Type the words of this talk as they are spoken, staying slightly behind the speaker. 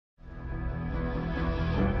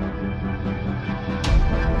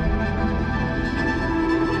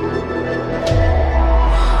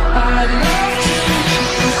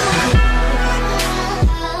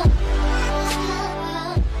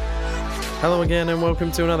Hello again and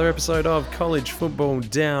welcome to another episode of College Football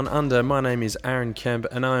Down Under. My name is Aaron Kemp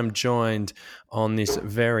and I am joined on this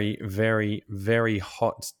very, very, very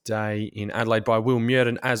hot day in Adelaide by Will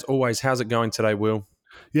Muirden. As always, how's it going today, Will?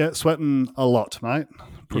 Yeah, sweating a lot, mate.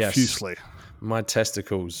 Profusely. Yes, my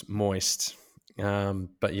testicles moist.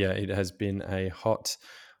 But yeah, it has been a hot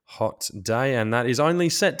day and that is only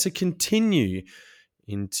set to continue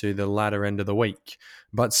into the latter end of the week.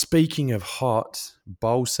 But speaking of hot,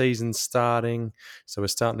 bowl season starting, so we're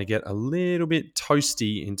starting to get a little bit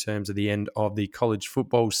toasty in terms of the end of the college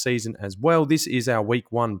football season as well. This is our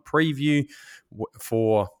week one preview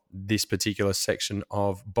for this particular section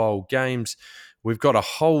of bowl games. We've got a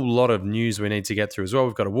whole lot of news we need to get through as well.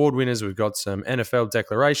 We've got award winners, we've got some NFL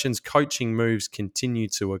declarations, coaching moves continue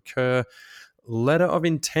to occur. Letter of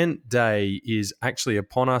Intent Day is actually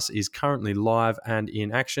upon us, is currently live and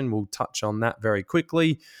in action. We'll touch on that very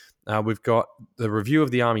quickly. We've got the review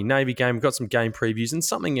of the Army-Navy game. We've got some game previews and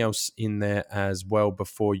something else in there as well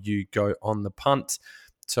before you go on the punt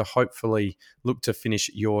to hopefully look to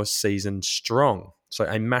finish your season strong. So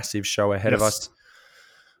a massive show ahead of us.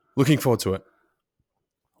 Looking forward to it.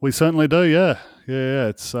 We certainly do, yeah.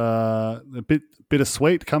 It's a bit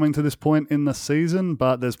bittersweet coming to this point in the season,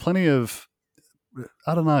 but there's plenty of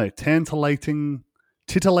titillating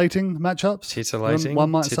matchups.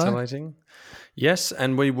 One might say. Yes,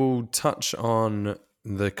 and we will touch on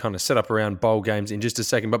the kind of setup around bowl games in just a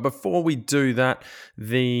second. But before we do that,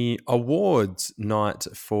 the awards night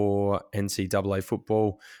for NCAA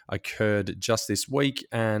football occurred just this week,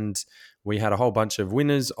 and we had a whole bunch of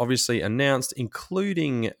winners obviously announced,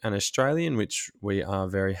 including an Australian, which we are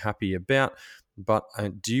very happy about. But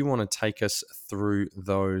do you want to take us through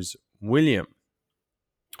those, William?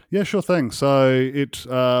 Yeah, sure thing. So it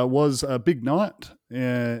was a big night,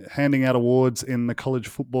 handing out awards in the college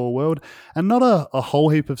football world, and not a whole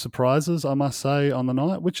heap of surprises, I must say, on the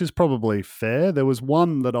night, which is probably fair. There was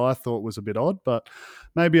one that I thought was a bit odd, but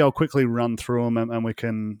maybe I'll quickly run through them and we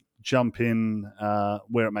can jump in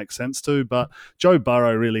where it makes sense to. But Joe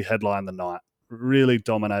Burrow really headlined the night, really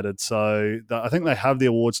dominated. So I think they have the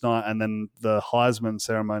awards night and then the Heisman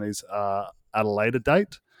ceremonies at a later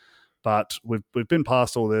date. But we've been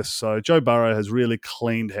past all this. So Joe Burrow has really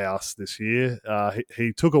cleaned house this year.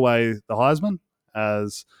 He took away the Heisman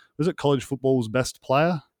as, was it college football's best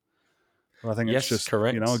player? I think it's just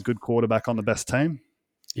correct. A good quarterback on the best team.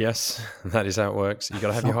 Yes, that is how it works. You got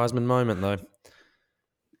to have your Heisman moment, though.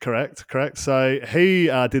 Correct. So he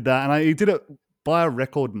did that, and he did it by a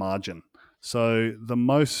record margin. So the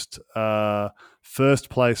most first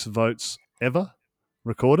place votes ever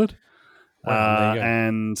recorded. Wow,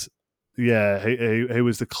 and yeah, he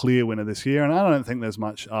was the clear winner this year, and I don't think there's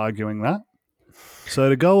much arguing that. So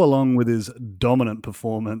to go along with his dominant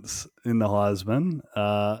performance in the Heisman,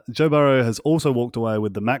 Joe Burrow has also walked away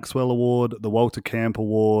with the Maxwell Award, the Walter Camp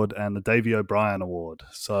Award, and the Davey O'Brien Award.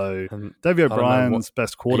 So Davey O'Brien's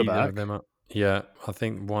best quarterback. Yeah, I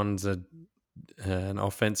think one's an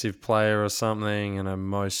offensive player or something, and a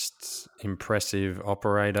most impressive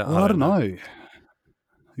operator. Well, I don't know.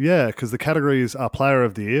 Yeah, because the categories are Player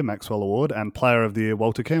of the Year, Maxwell Award, and Player of the Year,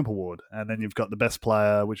 Walter Camp Award. And then you've got the Best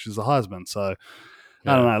Player, which is the Heisman. So,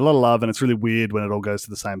 I don't know, a lot of love, and it's really weird when it all goes to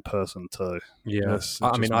the same person too. Yeah.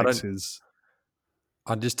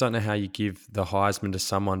 I just don't know how you give the Heisman to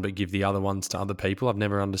someone but give the other ones to other people. I've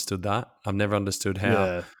never understood that. I've never understood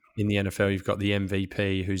how in the NFL you've got the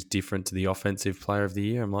MVP who's different to the Offensive Player of the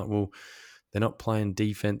Year. I'm like, well, they're not playing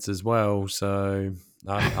defense as well, so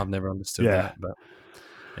I've never understood that. But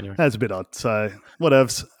anyway. That's a bit odd. So,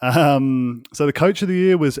 whatevs. So, the Coach of the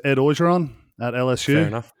Year was Ed Orgeron at LSU. Fair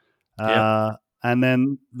enough. And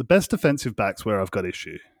then the best defensive backs where I've got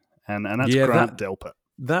issue. And that's Grant Delpit.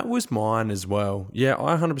 That was mine as well. Yeah,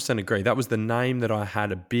 I 100% agree. That was the name that I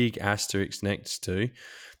had a big asterisk next to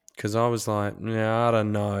because I was like, I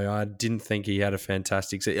don't know. I didn't think he had a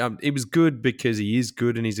fantastic season. It was good because he is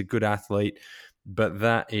good and he's a good athlete, but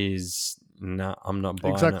that is, I'm not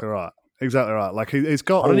buying Exactly right. Like he's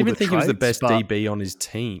got. I don't even think he was the best DB on his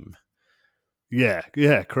team. Yeah,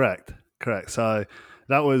 correct. So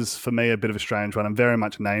that was for me a bit of a strange one and very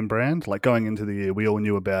much name brand. Like going into the year, we all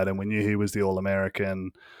knew about him. We knew he was the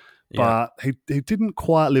All-American, but he didn't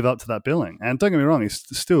quite live up to that billing. And don't get me wrong, he's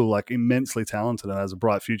still like immensely talented and has a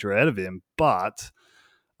bright future ahead of him. But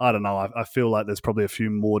I don't know. I feel like there's probably a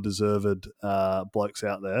few more deserved blokes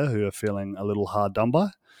out there who are feeling a little hard done by.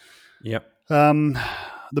 Yep.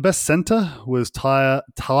 The best center was Tyler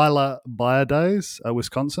Biadasz,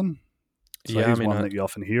 Wisconsin. So he's one that you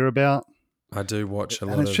often hear about. I do watch a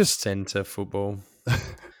lot of center football.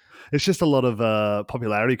 It's just a lot of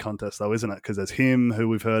popularity contest, though, isn't it? Because there's him, who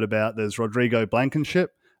we've heard about. There's Rodrigo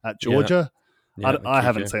Blankenship at Yeah, Georgia. yeah, the I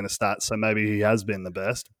haven't kicker. seen a stat, so maybe he has been the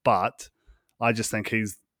best, but I just think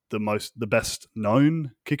he's the best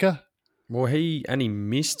known kicker, Well, he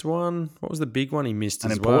missed one. What was the big one he missed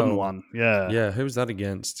an as important well? one. Yeah, Yeah, who was that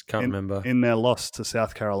against? Can't in remember. in their loss to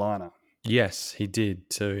South Carolina. Yes, he did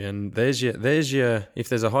too. And there's your if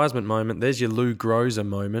there's a Heisman moment, there's your Lou Groza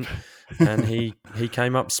moment, and he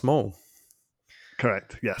came up small.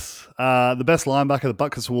 Correct. Yes. The best linebacker, the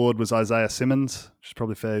Butkus Award, was Isaiah Simmons, which is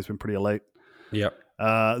probably fair. He's been pretty elite. Yep.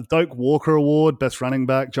 Doak Walker Award, best running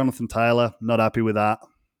back, Jonathan Taylor. Not happy with that.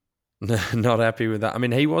 Not happy with that. I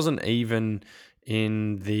mean, he wasn't even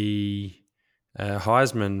in the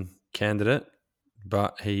Heisman candidate,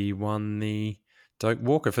 but he won the Doak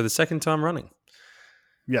Walker for the second time running.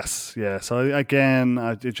 Yes, yeah. So again,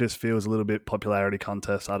 it just feels a little bit popularity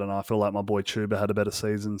contest. I don't know. I feel like my boy Chuba had a better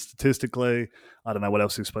season statistically. I don't know what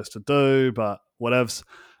else he's supposed to do, but whatevs.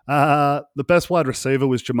 The best wide receiver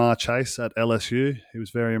was Jamar Chase at LSU. He was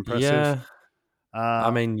very impressive. Yeah. I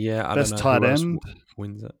Uh, mean, yeah, I don't best know tight who else end.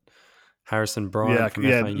 wins it. Harrison Bryant from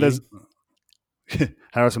Yeah. FAU. There's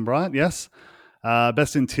Harrison Bryant. Yes.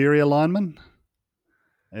 Best interior lineman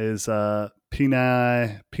is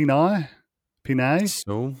Pinay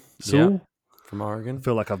Sewell. Sewell. Yeah, from I Oregon.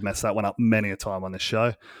 feel like I've messed that one up many a time on this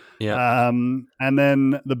show. Yeah. And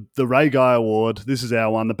then the Ray Guy Award. This is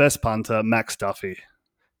our one. The best punter, Max Duffy.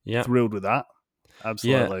 Yeah. Thrilled with that.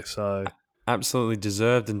 Absolutely. Yeah. So Absolutely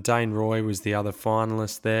deserved. And Dane Roy was the other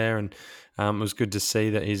finalist there. And it was good to see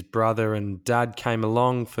that his brother and dad came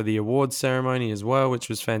along for the award ceremony as well, which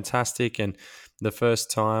was fantastic. And the first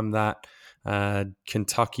time that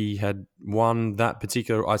Kentucky had won that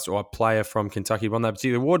particular, I saw a player from Kentucky won that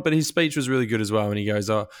particular award, but his speech was really good as well. And he goes,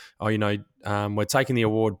 we're taking the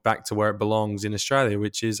award back to where it belongs in Australia,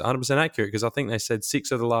 which is 100% accurate, because I think they said 6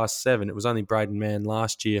 of the last 7. It was only Braden Mann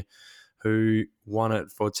last year who won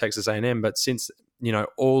it for Texas A&M, but since,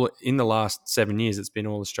 all in the last 7 years, it's been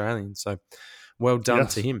all Australian. So well done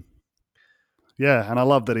to him. Yeah, and I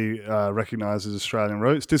love that he recognises Australian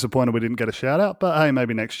roots. Disappointed we didn't get a shout out, but hey,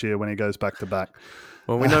 maybe next year when he goes back to back.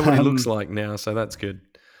 Well, we know what he looks like now, so that's good.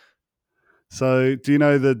 So, do you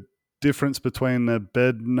know the difference between the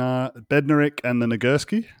Bednarik and the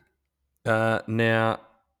Nagurski?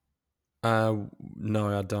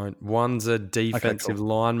 No, I don't. One's a defensive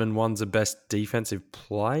lineman, one's a best defensive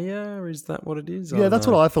player. Is that what it is? Yeah, that's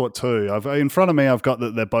what I thought too. In front of me, I've got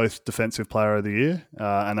that they're both Defensive Player of the Year,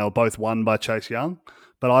 and they were both won by Chase Young.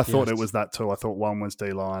 But I thought it was that too. I thought one was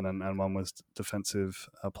D-line and one was Defensive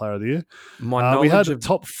Player of the Year. My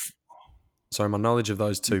knowledge of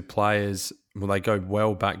those two players, well, they go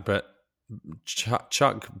well back, but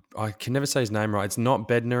Chuck, I can never say his name right. It's not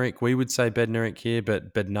Bednarik. We would say Bednarik here,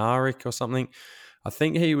 but Bednarik or something. I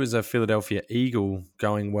think he was a Philadelphia Eagle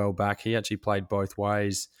going well back. He actually played both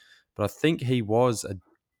ways, but I think he was a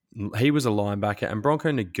linebacker. And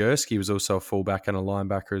Bronco Nagurski was also a fullback and a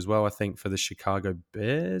linebacker as well, I think, for the Chicago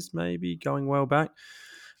Bears, maybe going well back.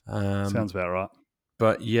 Sounds about right.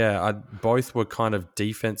 But yeah, both were kind of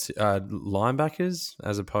defensive linebackers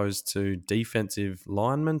as opposed to defensive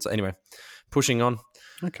linemen. So anyway, pushing on.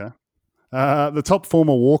 Okay. The top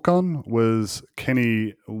former walk-on was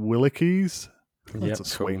Kenny Willekes. That's a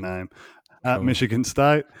sweet name. At Michigan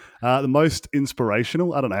State. The most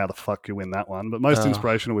inspirational, I don't know how the fuck you win that one, but most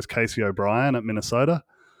inspirational was Casey O'Brien at Minnesota.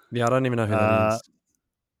 Yeah, I don't even know who that is.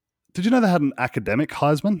 Did you know they had an academic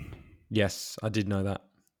Heisman? Yes, I did know that.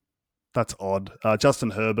 That's odd. Justin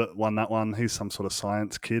Herbert won that one. He's some sort of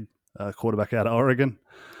science kid, quarterback out of Oregon.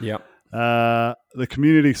 Yep. The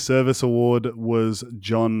Community Service Award was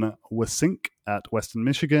John Wasink at Western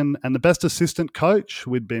Michigan. And the best assistant coach,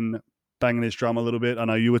 we'd been banging his drum a little bit. I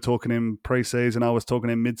know you were talking him preseason. I was talking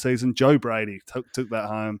him midseason. Joe Brady took that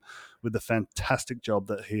home with the fantastic job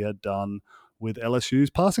that he had done with LSU's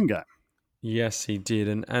passing game. Yes, he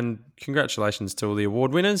did. And congratulations to all the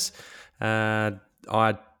award winners.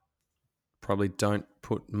 I probably don't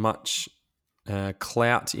put much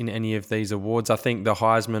clout in any of these awards. I think the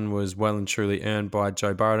Heisman was well and truly earned by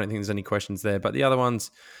Joe Burrow. I don't think there's any questions there. But the other ones,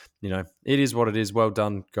 it is what it is. Well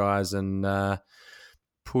done, guys, and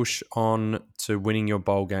push on to winning your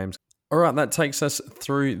bowl games. All right, that takes us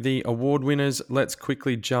through the award winners. Let's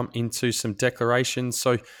quickly jump into some declarations.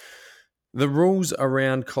 So the rules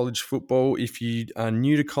around college football, if you are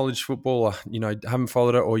new to college football or, haven't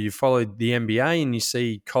followed it, or you followed the NBA and you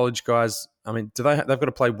see college guys, I mean, they've got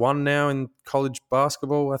to play one now in college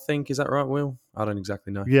basketball, I think. Is that right, Will? I don't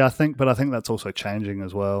exactly know. Yeah, I think that's also changing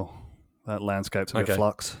as well. That landscape's a bit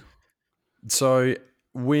flux. So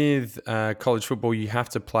with college football, you have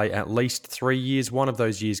to play at least 3 years. One of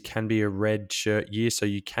those years can be a red shirt year, so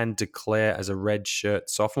you can declare as a red shirt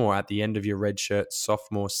sophomore at the end of your red shirt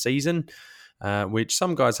sophomore season, which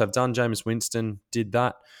some guys have done. Jameis Winston did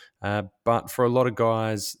that. But for a lot of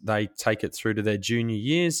guys, they take it through to their junior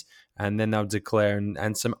years, and then they'll declare.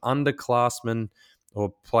 And some underclassmen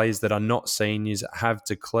or players that are not seniors have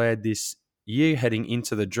declared this year heading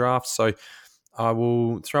into the draft. So I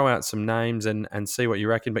will throw out some names and see what you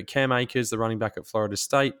reckon. But Cam Akers, the running back at Florida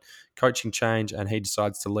State, coaching change, and he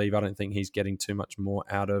decides to leave. I don't think he's getting too much more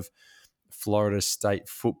out of Florida State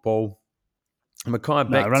football. Mekhi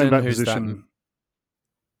No, running Becton, back who's position. that?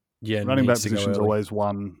 Yeah, Running back needs to go position's early. always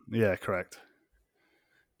one. Yeah, correct.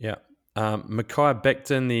 Yeah. Mekhi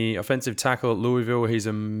Becton, the offensive tackle at Louisville, he's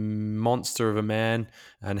a monster of a man,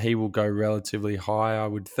 and he will go relatively high, I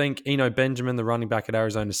would think. Eno Benjamin, the running back at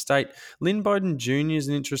Arizona State. Lynn Bowden Jr. is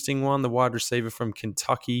an interesting one, the wide receiver from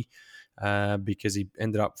Kentucky, because he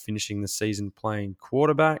ended up finishing the season playing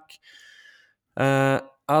quarterback.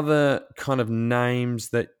 Other kind of names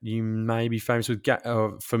that you may be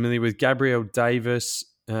familiar with, Gabriel Davis,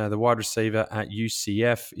 the wide receiver at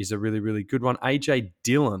UCF, is a really, really good one. AJ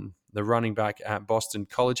Dillon, the running back at Boston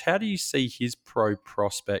College. How do you see his pro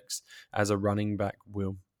prospects as a running back,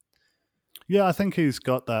 Will? Yeah, I think he's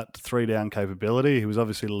got that 3-down capability. He was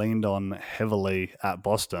obviously leaned on heavily at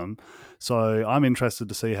Boston. So I'm interested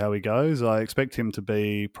to see how he goes. I expect him to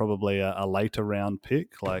be probably a later round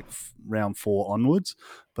pick, like round 4 onwards.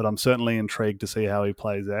 But I'm certainly intrigued to see how he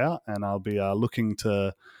plays out. And I'll be looking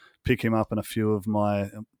to pick him up in a few of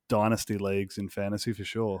my dynasty leagues in fantasy for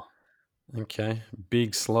sure. Okay,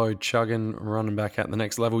 big, slow, chugging running back at the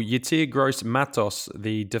next level. Yatir Gross Matos,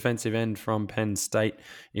 the defensive end from Penn State,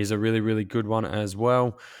 is a really, really good one as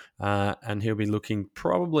well. And he'll be looking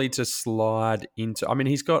probably to slide into... I mean,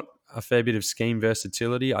 he's got a fair bit of scheme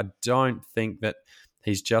versatility. I don't think that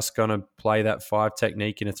he's just going to play that 5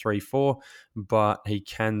 technique in a 3-4, but he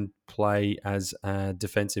can play as a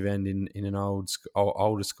defensive end in an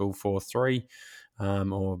older school 4-3.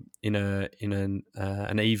 Or in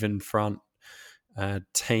an even front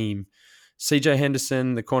team. CJ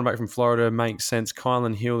Henderson, the cornerback from Florida, makes sense.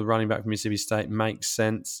 Kylan Hill, the running back from Mississippi State, makes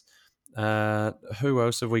sense. Who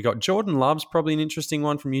else have we got? Jordan Love's probably an interesting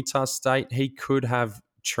one from Utah State. He could have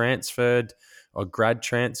transferred or grad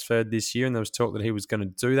transferred this year, and there was talk that he was going to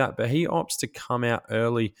do that, but he opts to come out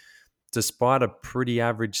early despite a pretty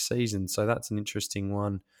average season. So that's an interesting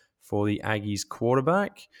one for the Aggies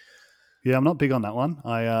quarterback. Yeah, I'm not big on that one.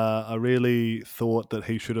 I really thought that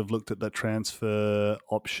he should have looked at that transfer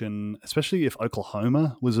option, especially if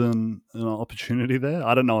Oklahoma was an opportunity there.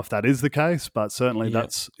 I don't know if that is the case, but certainly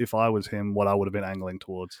that's, if I was him, what I would have been angling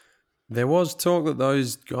towards. There was talk that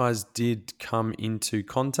those guys did come into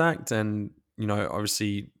contact, and, you know,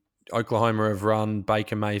 obviously Oklahoma have run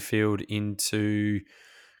Baker Mayfield into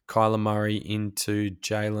Kyler Murray into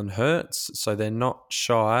Jalen Hurts, so they're not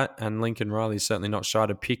shy, and Lincoln Riley is certainly not shy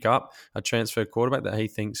to pick up a transfer quarterback that he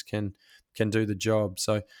thinks can do the job.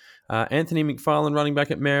 So Anthony McFarland, running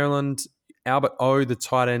back at Maryland, Albert O, the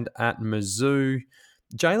tight end at Mizzou,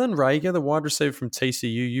 Jalen Reagor, the wide receiver from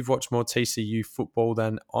TCU. You've watched more TCU football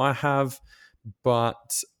than I have,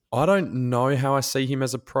 but I don't know how I see him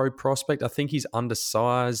as a pro prospect. I think he's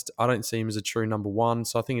undersized. I don't see him as a true number one.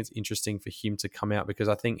 So I think it's interesting for him to come out because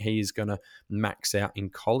I think he is going to max out in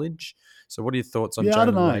college. So what are your thoughts on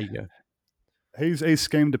Jalen Reagor? He's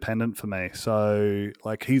scheme dependent for me. So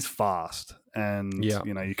like he's fast and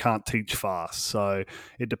you know, you can't teach fast. So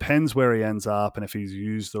it depends where he ends up and if he's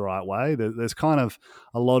used the right way. There's kind of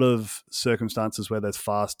a lot of circumstances where there's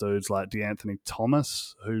fast dudes like DeAnthony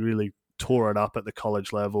Thomas who really tore it up at the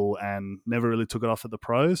college level and never really took it off at the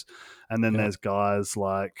pros. And then there's guys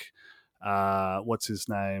like, what's his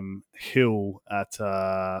name? Hill at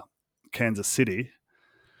Kansas City.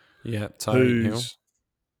 Yeah, Tyreek Hill.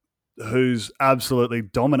 Who's absolutely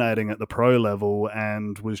dominating at the pro level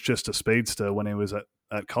and was just a speedster when he was at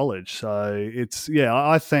college. So it's,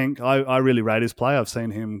 I think I really rate his play. I've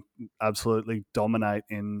seen him absolutely dominate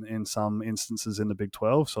in some instances in the Big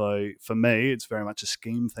 12. So for me, it's very much a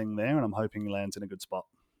scheme thing there, and I'm hoping he lands in a good spot.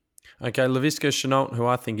 Okay, Laviska Shenault, who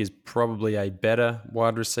I think is probably a better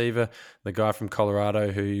wide receiver, the guy from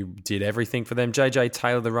Colorado who did everything for them. JJ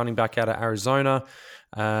Taylor, the running back out of Arizona.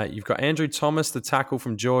 You've got Andrew Thomas, the tackle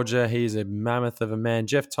from Georgia. He's a mammoth of a man.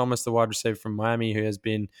 Jeff Thomas, the wide receiver from Miami, who has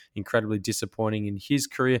been incredibly disappointing in his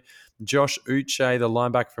career. Josh Uche, the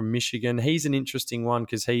linebacker from Michigan. He's an interesting one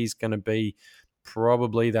because he's going to be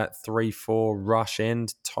probably that 3-4 rush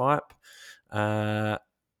end type.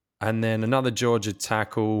 And then another Georgia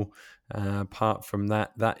tackle, Apart from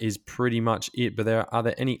that, that is pretty much it. But are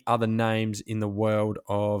there any other names in the world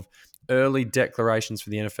of early declarations for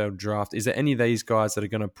the NFL draft? Is there any of these guys that are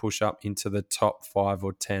going to push up into the top 5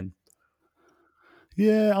 or 10?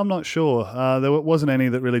 Yeah, I'm not sure. There wasn't any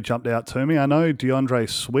that really jumped out to me. I know DeAndre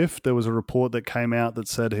Swift, there was a report that came out that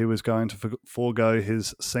said he was going to forego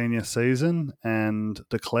his senior season and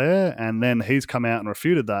declare, and then he's come out and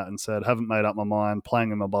refuted that and said, haven't made up my mind,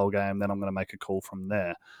 playing in my bowl game, then I'm going to make a call from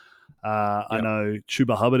there. I know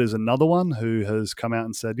Chuba Hubbard is another one who has come out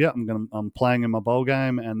and said, yeah, I'm playing in my bowl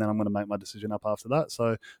game, and then I'm going to make my decision up after that.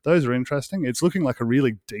 So those are interesting. It's looking like a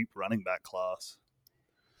really deep running back class.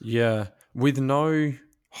 Yeah, with no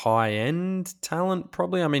high-end talent,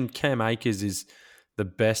 probably. I mean, Cam Akers is the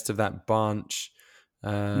best of that bunch.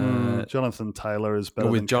 Jonathan Taylor is better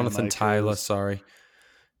with than Jonathan Cam Akers. Taylor, sorry.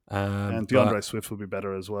 And DeAndre Swift will be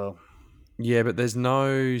better as well. Yeah, but there's no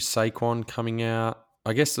Saquon coming out.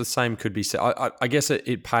 I guess the same could be said. I guess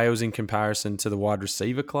it pales in comparison to the wide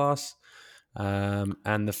receiver class.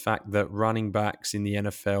 And the fact that running backs in the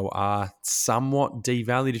NFL are somewhat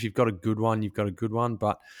devalued. If you've got a good one, you've got a good one,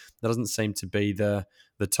 but that doesn't seem to be the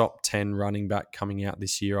top 10 running back coming out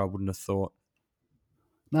this year, I wouldn't have thought.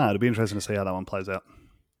 No, it'll be interesting to see how that one plays out.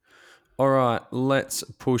 All right, let's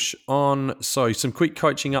push on. So some quick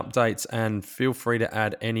coaching updates, and feel free to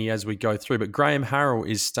add any as we go through. But Graham Harrell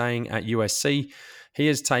is staying at USC. He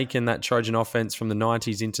has taken that Trojan offense from the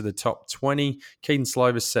 90s into the top 20. Keaton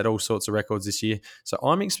Slovis set all sorts of records this year. So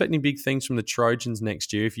I'm expecting big things from the Trojans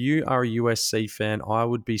next year. If you are a USC fan, I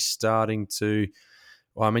would be starting to...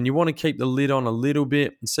 Well, I mean, you want to keep the lid on a little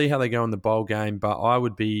bit and see how they go in the bowl game, but I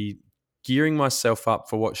would be gearing myself up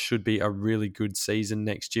for what should be a really good season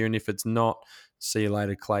next year. And if it's not, see you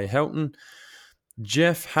later, Clay Helton.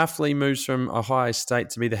 Jeff Hafley moves from Ohio State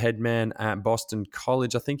to be the head man at Boston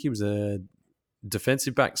College. I think he was a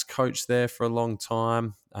defensive backs coach there for a long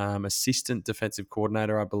time, assistant defensive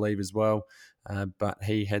coordinator, I believe, as well. But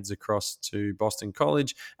he heads across to Boston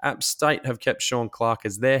College. App State have kept Sean Clark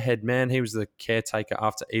as their head man. He was the caretaker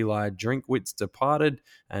after Eli Drinkwitz departed,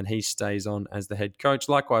 and he stays on as the head coach.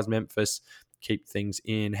 Likewise, Memphis keep things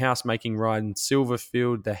in-house, making Ryan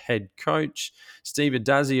Silverfield the head coach. Steve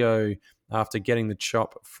Adazio, after getting the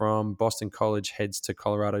chop from Boston College, heads to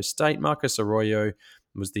Colorado State. Marcus Arroyo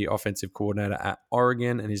was the offensive coordinator at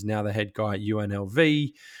Oregon and is now the head guy at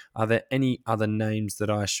UNLV. Are there any other names that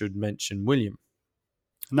I should mention, William?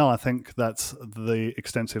 No, I think that's the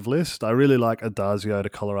extensive list. I really like Adazio to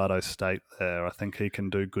Colorado State there. I think he can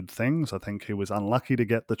do good things. I think he was unlucky to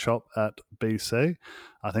get the chop at BC.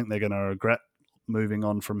 I think they're going to regret moving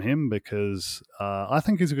on from him because I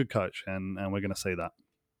think he's a good coach, and we're going to see that.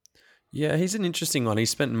 Yeah, he's an interesting one. He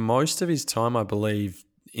spent most of his time, I believe,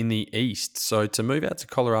 in the East. So to move out to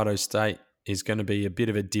Colorado State is going to be a bit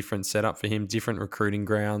of a different setup for him, different recruiting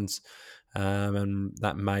grounds, and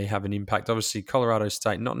that may have an impact. Obviously, Colorado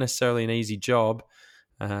State, not necessarily an easy job.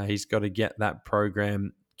 He's got to get that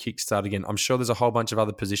program kickstart again. I'm sure there's a whole bunch of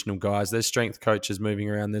other positional guys. There's strength coaches moving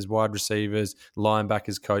around. There's wide receivers,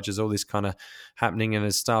 linebackers, coaches, all this kind of happening. And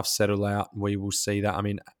as staff settle out, we will see that. I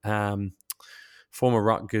mean, former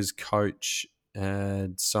Rutgers coach he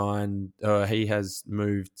has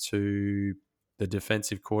moved to the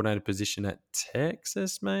defensive coordinator position at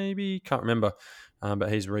Texas, maybe? Can't remember.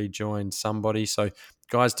 But he's rejoined somebody. So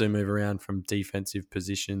guys do move around from defensive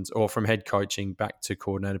positions or from head coaching back to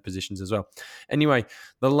coordinator positions as well. Anyway,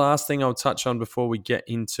 the last thing I'll touch on before we get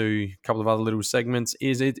into a couple of other little segments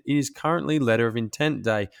is it is currently Letter of Intent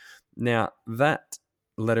Day. Now, that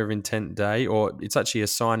Letter of Intent Day, or it's actually a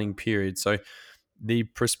signing period. So the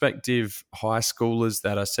prospective high schoolers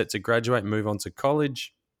that are set to graduate and move on to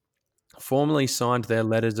college formally signed their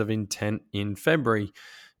letters of intent in February.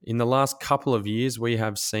 In the last couple of years, we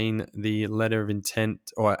have seen the letter of intent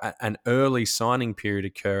or an early signing period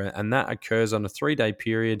occur, and that occurs on a 3-day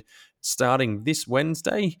period starting this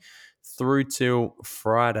Wednesday through till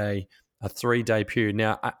Friday, a 3-day period.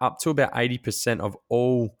 Now, up to about 80% of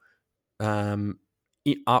all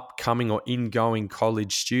upcoming or ingoing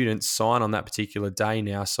college students sign on that particular day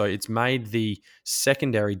now. So it's made the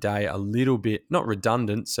secondary day a little bit, not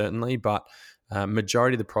redundant certainly, but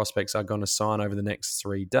majority of the prospects are going to sign over the next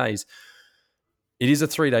 3 days. It is a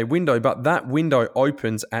 3-day window, but that window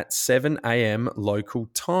opens at 7 a.m. local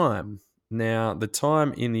time. Now, the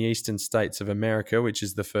time in the eastern states of America, which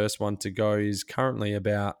is the first one to go, is currently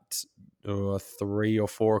about 3 or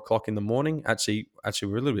 4 o'clock in the morning. Actually,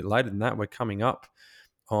 we're a little bit later than that. We're coming up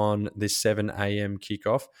on this 7 a.m.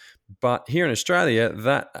 kickoff. But here in Australia,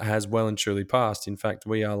 that has well and truly passed. In fact,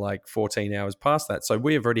 we are like 14 hours past that. So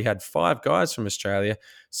we have already had 5 guys from Australia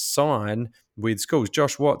sign with schools.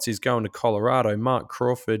 Josh Watts is going to Colorado. Mark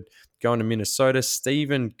Crawford going to Minnesota.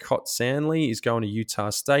 Stephen Kotsanley is going to Utah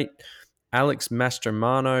State. Alex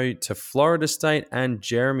Mastromano to Florida State, and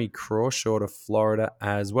Jeremy Crawshaw to Florida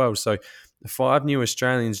as well. So the 5 new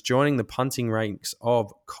Australians joining the punting ranks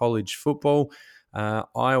of college football. I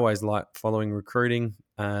always like following recruiting.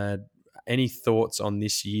 Any thoughts on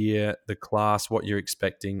this year, the class, what you're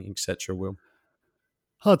expecting, etc., Will?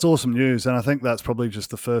 Oh, it's awesome news, and I think that's probably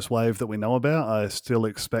just the first wave that we know about. I still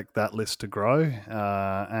expect that list to grow,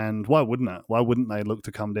 and why wouldn't it? Why wouldn't they look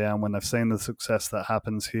to come down when they've seen the success that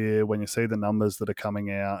happens here, when you see the numbers that are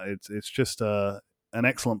coming out? It's just an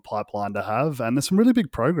excellent pipeline to have, and there's some really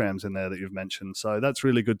big programs in there that you've mentioned, so that's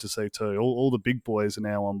really good to see too. All the big boys are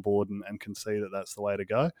now on board and can see that that's the way to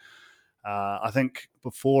go. I think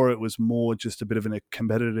before it was more just a bit of a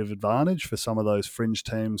competitive advantage for some of those fringe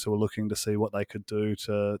teams who were looking to see what they could do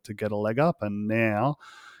to get a leg up. And now,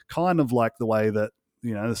 kind of like the way that,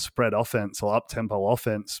 the spread offense or up-tempo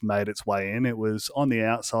offense made its way in, it was on the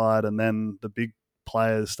outside, and then the big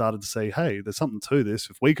players started to see, hey, there's something to this.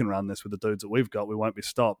 If we can run this with the dudes that we've got, we won't be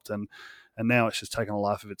stopped. And now it's just taken a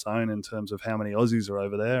life of its own in terms of how many Aussies are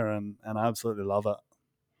over there, and I absolutely love it.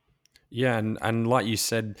 Yeah, and like you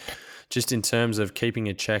said, just in terms of keeping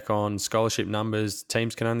a check on scholarship numbers,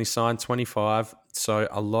 teams can only sign 25. So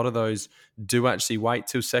a lot of those do actually wait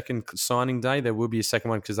till second signing day. There will be a second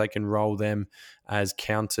one because they can roll them as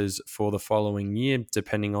counters for the following year,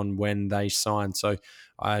 depending on when they sign. So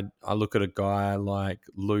I look at a guy like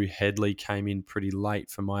Lou Headley came in pretty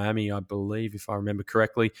late for Miami, I believe, if I remember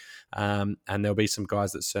correctly. And there'll be some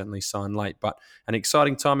guys that certainly sign late. But an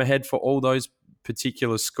exciting time ahead for all those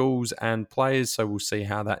particular schools and players, so we'll see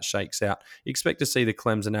how that shakes out. Expect to see the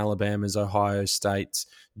Clemson, Alabamas, Ohio States,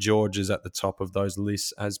 Georgia's at the top of those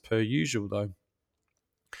lists as per usual, though.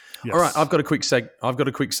 Yes. All right, I've got a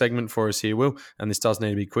quick segment for us here, Will, and this does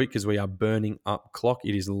need to be quick because we are burning up clock.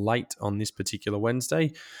 It is late on this particular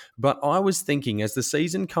Wednesday, but I was thinking as the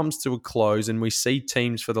season comes to a close and we see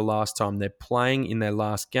teams for the last time, they're playing in their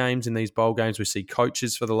last games in these bowl games, we see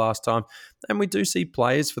coaches for the last time, and we do see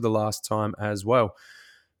players for the last time as well.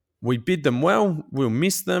 We bid them well, we'll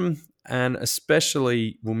miss them, and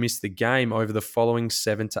especially we'll miss the game over the following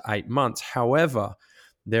 7 to 8 months. However,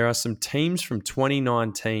 there are some teams from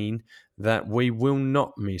 2019 that we will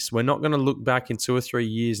not miss. We're not going to look back in 2 or 3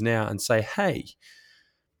 years now and say, hey,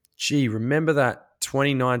 gee, remember that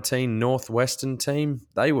 2019 Northwestern team?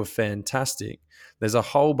 They were fantastic. There's a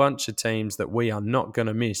whole bunch of teams that we are not going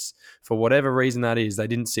to miss for whatever reason that is. They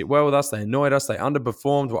didn't sit well with us. They annoyed us. They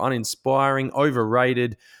underperformed, were uninspiring,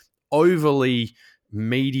 overrated, overly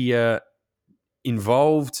media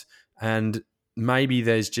involved, and maybe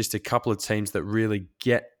there's just a couple of teams that really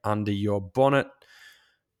get under your bonnet.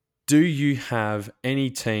 Do you have any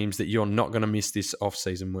teams that you're not going to miss this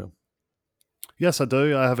offseason, Will? Yes, I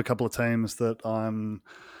do. I have a couple of teams that I'm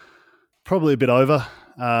probably a bit over.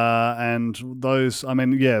 And those,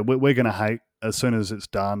 we're going to hate as soon as it's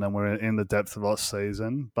done and we're in the depth of off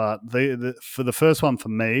season. But for the first one for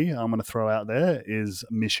me, I'm going to throw out there is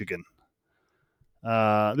Michigan.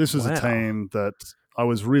 This was a team that I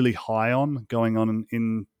was really high on going on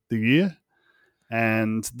in the year.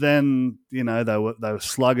 And then, they were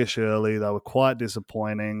sluggish early. They were quite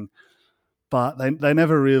disappointing, but they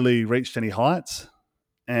never really reached any heights.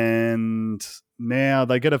 And now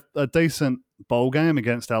they get a decent bowl game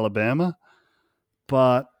against Alabama,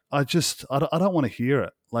 but I don't want to hear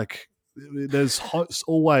it. Like, there's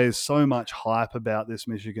always so much hype about this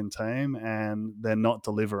Michigan team, and they're not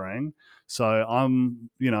delivering. So I'm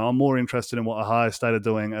more interested in what Ohio State are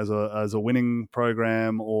doing as a winning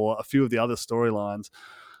program, or a few of the other storylines.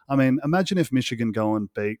 I mean, imagine if Michigan go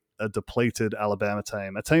and beat a depleted Alabama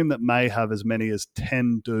team, a team that may have as many as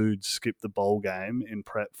 10 dudes skip the bowl game in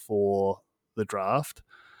prep for the draft.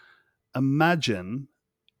 Imagine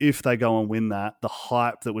if they go and win that, the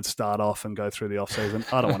hype that would start off and go through the offseason.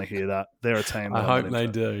 I don't want to hear that. They're a team. I hope they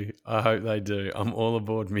do. I'm all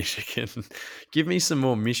aboard Michigan. Give me some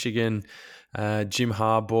more Michigan, Jim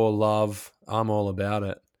Harbaugh love. I'm all about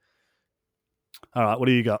it. All right, what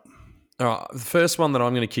do you got? All right, the first one that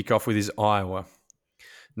I'm going to kick off with is Iowa.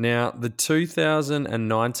 Now, the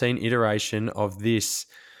 2019 iteration of this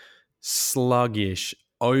sluggish,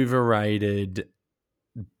 overrated,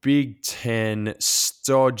 Big Ten,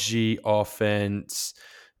 stodgy offense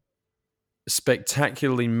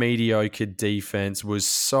spectacularly mediocre defense was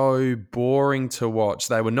so boring to watch.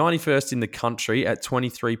 They were 91st in the country at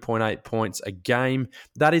 23.8 points a game.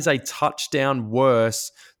 That is a touchdown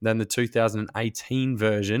worse than the 2018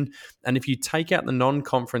 version. And if you take out the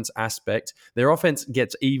non-conference aspect, their offense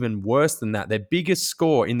gets even worse than that. Their biggest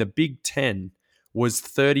score in the Big Ten was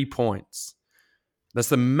 30 points. That's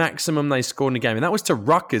the maximum they scored in a game. And that was to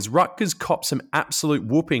Rutgers. Rutgers copped some absolute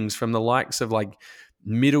whoopings from the likes of like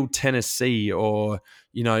Middle Tennessee or,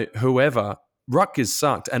 whoever. Rutgers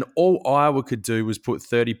sucked. And all Iowa could do was put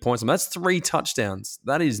 30 points on. That's 3 touchdowns.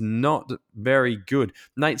 That is not very good.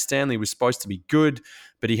 Nate Stanley was supposed to be good,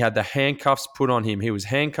 but he had the handcuffs put on him. He was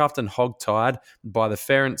handcuffed and hogtied by the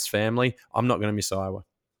Ferentz family. I'm not going to miss Iowa.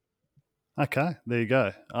 Okay, there you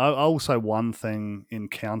go. I'll say one thing in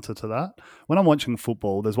counter to that. When I'm watching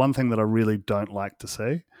football, there's one thing that I really don't like to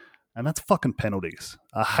see, and that's fucking penalties.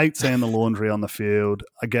 I hate seeing the laundry on the field.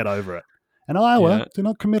 I get over it. And Iowa do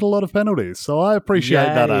not commit a lot of penalties, so I appreciate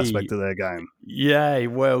that aspect of their game. Yay,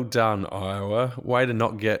 well done, Iowa. Way to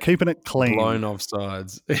not get keeping it clean, blown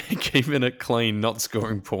offsides. Keeping it clean, not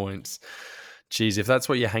scoring points. Jeez, if that's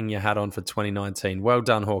what you hang your hat on for 2019, well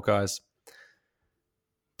done, Hawkeyes.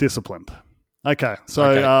 Disciplined. Okay,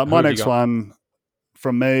 so my next one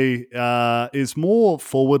from me is more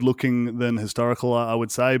forward-looking than historical, I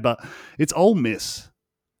would say, but it's Ole Miss,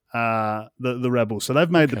 the Rebels. So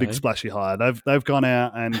they've made the big splashy hire. They've gone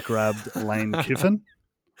out and grabbed Lane Kiffin.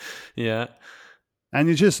 Yeah. And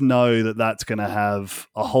you just know that that's going to have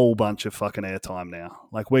a whole bunch of fucking airtime now.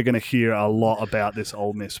 Like, we're going to hear a lot about this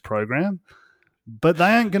Ole Miss program, but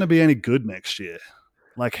they ain't going to be any good next year.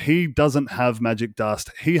 Like, he doesn't have magic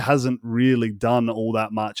dust. He hasn't really done all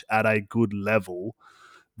that much at a good level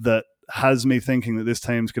that has me thinking that this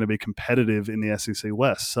team's going to be competitive in the SEC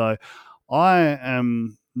West. So I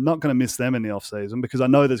am not going to miss them in the offseason because I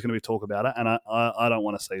know there's going to be talk about it, and I don't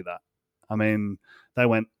want to see that. I mean, they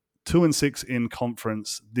went 2-6 in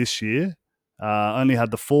conference this year, only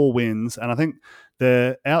had the 4 wins, and I think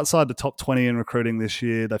they're outside the top 20 in recruiting this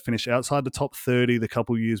year. They finished outside the top 30 the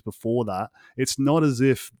couple years before that. It's not as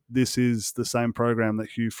if this is the same program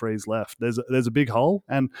that Hugh Freeze left. There's a big hole,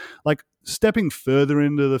 and like stepping further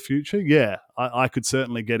into the future, I could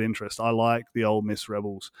certainly get interest. I like the Ole Miss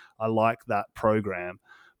Rebels. I like that program,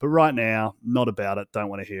 but right now, not about it. Don't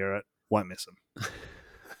want to hear it. Won't miss them.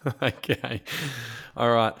 Okay.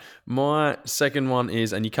 All right. My second one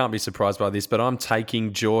is, and you can't be surprised by this, but I'm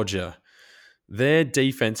taking Georgia. Their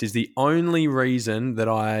defense is the only reason that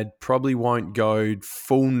I probably won't go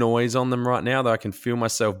full noise on them right now, though I can feel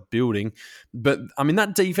myself building. But, I mean,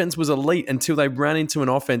 that defense was elite until they ran into an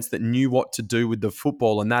offense that knew what to do with the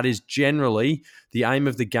football, and that is generally the aim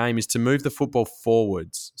of the game is to move the football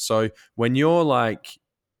forwards. So when you're like,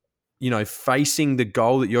 facing the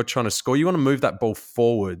goal that you're trying to score, you want to move that ball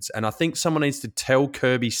forwards. And I think someone needs to tell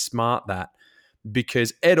Kirby Smart that,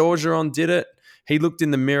 because Ed Orgeron did it. He looked in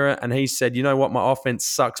the mirror and he said, you know what, my offense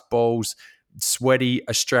sucks balls, sweaty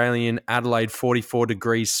Australian, Adelaide, 44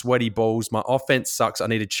 degrees, sweaty balls. My offense sucks. I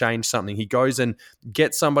need to change something. He goes and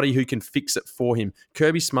gets somebody who can fix it for him.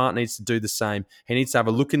 Kirby Smart needs to do the same. He needs to have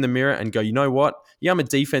a look in the mirror and go, you know what? Yeah, I'm a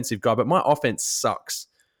defensive guy, but my offense sucks.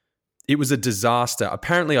 It was a disaster.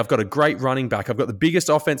 Apparently, I've got a great running back. I've got the biggest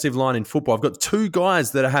offensive line in football. I've got 2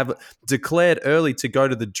 guys that have declared early to go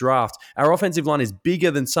to the draft. Our offensive line is bigger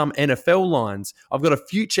than some NFL lines. I've got a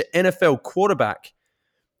future NFL quarterback.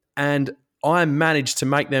 And I managed to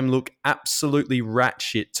make them look absolutely rat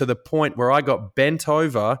shit to the point where I got bent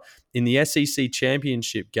over in the SEC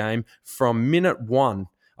championship game from minute 1.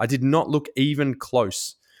 I did not look even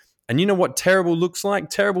close. And you know what terrible looks like?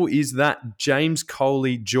 Terrible is that James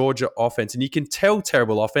Coley Georgia offense. And you can tell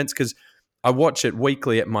terrible offense because I watch it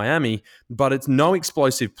weekly at Miami, but it's no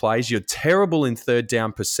explosive plays. You're terrible in third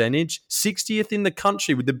down percentage, 60th in the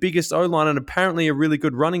country with the biggest O-line and apparently a really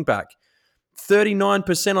good running back.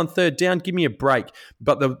 39% on third down, give me a break.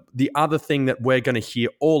 But the other thing that we're going to hear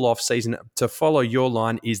all off season to follow your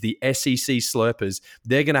line is the SEC Slurpers.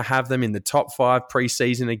 They're going to have them in the top 5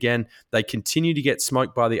 preseason again. They continue to get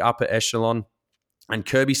smoked by the upper echelon. And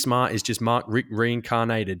Kirby Smart is just Mark Richt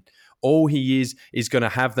reincarnated. All he is going to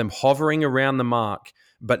have them hovering around the mark,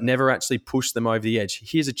 but never actually push them over the edge.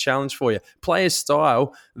 Here's a challenge for you. Play a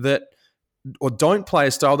style that... or don't play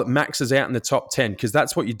a style that maxes out in the top 10, because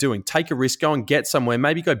that's what you're doing. Take a risk, go and get somewhere,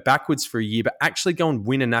 maybe go backwards for a year, but actually go and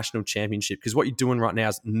win a national championship, because what you're doing right now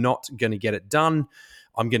is not going to get it done.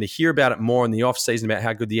 I'm going to hear about it more in the offseason about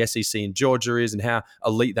how good the SEC in Georgia is and how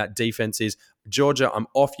elite that defense is. Georgia, I'm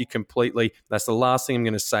off you completely. That's the last thing I'm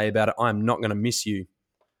going to say about it. I'm not going to miss you.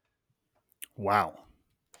 Wow.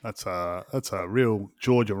 That's a real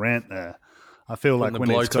Georgia rant there. I feel Putting like the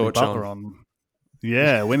we need Scotty blowtorch Butler on. on.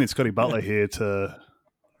 Yeah, we need Scotty Butler here to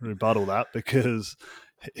rebuttal that, because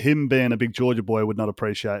him being a big Georgia boy would not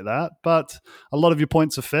appreciate that. But a lot of your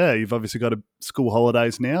points are fair. You've obviously got school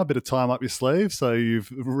holidays now, a bit of time up your sleeve, so you've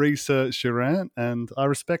researched your rant, and I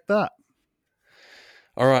respect that.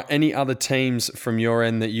 All right. Any other teams from your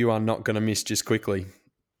end that you are not going to miss just quickly?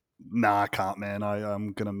 Nah, I can't, man.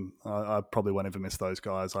 I probably won't even miss those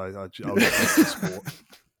guys. I'll just miss the sport.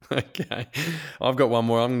 Okay. I've got one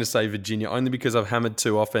more. I'm going to say Virginia, only because I've hammered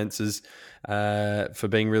two offenses for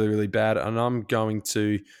being really, really bad. And I'm going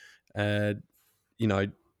to, another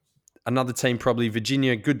team, probably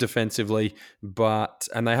Virginia, good defensively,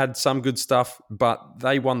 and they had some good stuff, but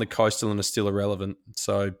they won the Coastal and are still irrelevant.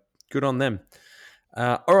 So good on them.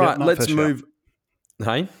 All right, let's move.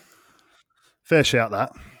 Hey? Fair shout,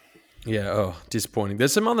 that. Yeah, disappointing.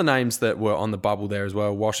 There's some other names that were on the bubble there as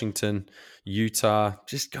well. Washington, Utah,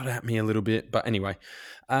 just got at me a little bit. But anyway,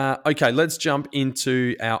 okay, let's jump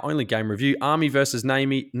into our only game review. Army versus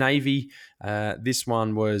Navy. This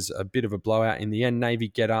one was a bit of a blowout in the end. Navy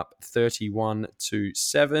get up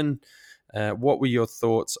 31-7. What were your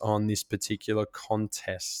thoughts on this particular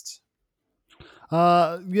contest?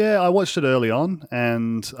 Yeah, I watched it early on,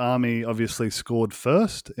 and Army obviously scored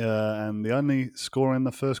first, and the only score in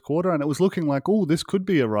the first quarter, and it was looking like, this could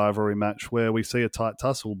be a rivalry match where we see a tight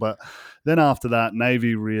tussle. But then after that,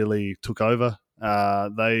 Navy really took over. I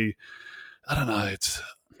don't know,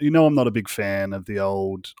 I'm not a big fan of the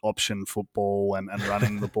old option football and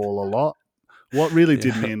running the ball a lot. What really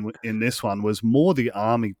did me in this one was more the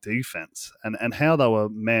Army defense and how they were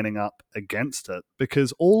manning up against it,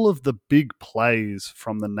 because all of the big plays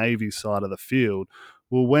from the Navy side of the field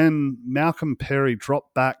were when Malcolm Perry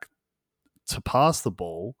dropped back to pass the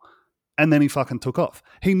ball and then he fucking took off.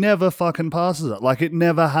 He never fucking passes it. Like, it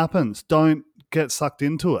never happens. Don't get sucked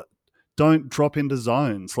into it. Don't drop into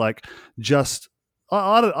zones. Like, just...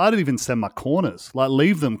 I'd even send my corners, like,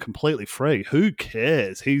 leave them completely free. Who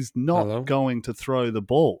cares? He's not going to throw the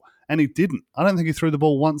ball. And he didn't. I don't think he threw the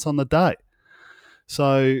ball once on the day.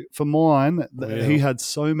 So for mine, he had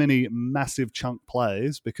so many massive chunk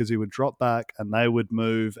plays because he would drop back and they would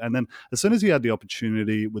move. And then as soon as he had the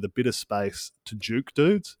opportunity with a bit of space to juke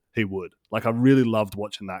dudes, he would. Like, I really loved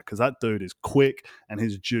watching that because that dude is quick and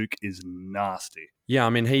his juke is nasty. Yeah, I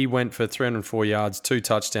mean, he went for 304 yards, 2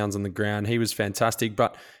 touchdowns on the ground. He was fantastic,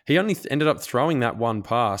 but he only ended up throwing that one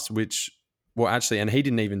pass, and he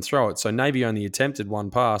didn't even throw it. So Navy only attempted one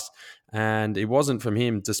pass, and it wasn't from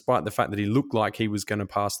him, despite the fact that he looked like he was going to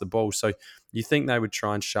pass the ball. So you think they would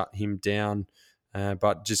try and shut him down,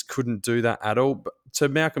 but just couldn't do that at all. But to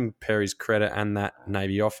Malcolm Perry's credit and that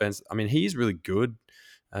Navy offense, I mean, he's really good,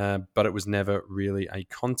 but it was never really a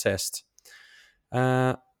contest.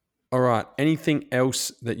 All right. Anything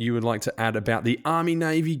else that you would like to add about the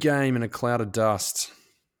Army-Navy game in a cloud of dust?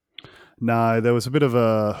 No, there was a bit of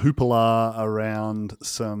a hoopla around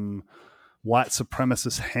some white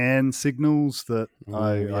supremacist hand signals that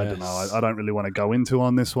I don't know. I don't really want to go into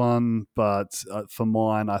on this one, but for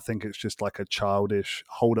mine, I think it's just like a childish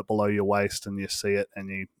hold it below your waist and you see it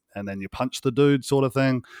and then you punch the dude sort of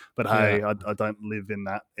thing. But hey, I don't live in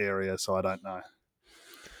that area, so I don't know.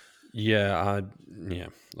 I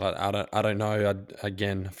don't know. I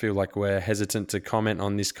feel like we're hesitant to comment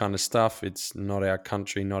on this kind of stuff. It's not our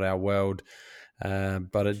country, not our world.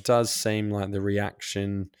 But it does seem like the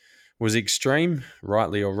reaction was extreme,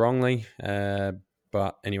 rightly or wrongly.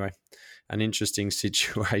 But anyway, an interesting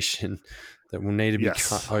situation that will need to be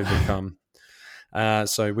overcome.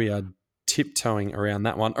 So we are tiptoeing around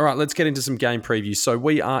that one. All right, let's get into some game previews. So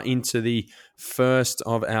we are into the first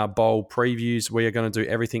of our bowl previews. We are going to do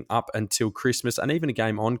everything up until Christmas and even a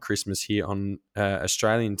game on Christmas here on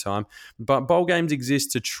Australian time. But bowl games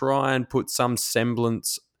exist to try and put some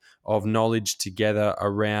semblance of knowledge together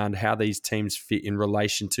around how these teams fit in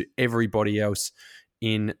relation to everybody else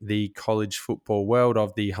in the college football world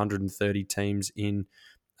of the 130 teams in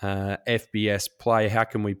FBS play. How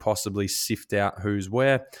can we possibly sift out who's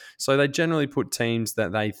where? So they generally put teams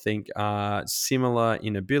that they think are similar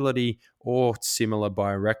in ability or similar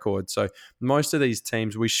by record. So most of these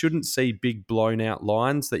teams, we shouldn't see big blown out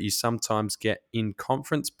lines that you sometimes get in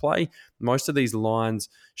conference play. Most of these lines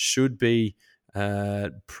should be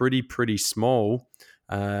pretty small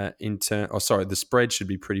the spread should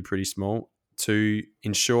be pretty small to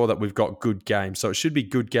ensure that we've got good games. So it should be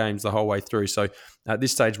good games the whole way through. So at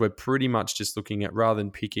this stage, we're pretty much just looking at, rather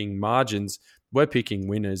than picking margins, we're picking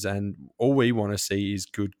winners, and all we want to see is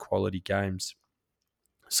good quality games.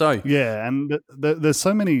 So yeah, and there's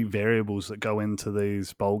so many variables that go into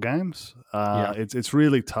these bowl games. It's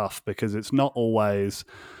really tough because it's not always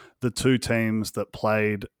the two teams that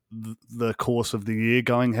played the course of the year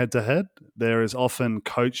going head to head. There is often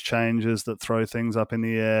coach changes that throw things up in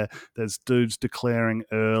the air. There's dudes declaring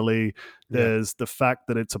early. There's the fact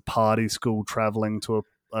that it's a party school traveling to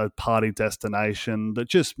a party destination that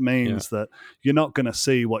just means that you're not going to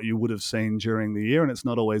see what you would have seen during the year, and it's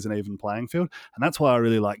not always an even playing field. And that's why I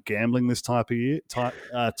really like gambling this time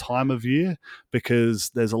of year,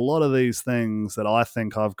 because there's a lot of these things that I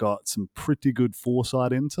think I've got some pretty good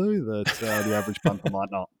foresight into that the average punter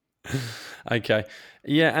might not. Okay.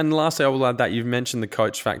 Yeah, and lastly, I will add that you've mentioned the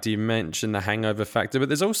coach factor, you mentioned the hangover factor, but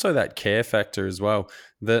there's also that care factor as well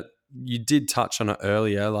that you did touch on it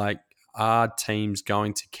earlier. Like, are teams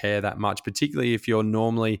going to care that much, particularly if you're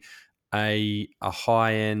normally a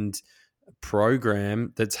high-end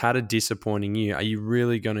program that's had a disappointing year? Are you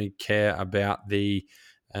really going to care about the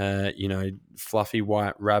fluffy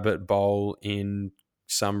white rabbit bowl in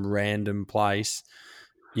some random place?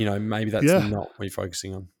 Maybe that's not what you're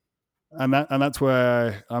focusing on. And that's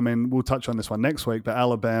where, I mean, we'll touch on this one next week, but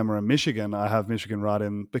Alabama and Michigan, I have Michigan right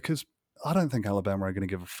in because I don't think Alabama are going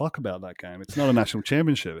to give a fuck about that game. It's not a national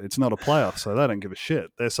championship. It's not a playoff, so they don't give a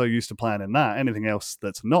shit. They're so used to playing in that. Anything else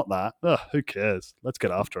that's not that, who cares? Let's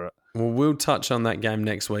get after it. Well, we'll touch on that game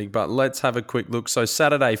next week, but let's have a quick look. So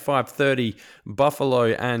Saturday, 5:30,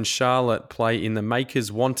 Buffalo and Charlotte play in the Makers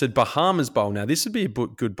Wanted Bahamas Bowl. Now, this would be a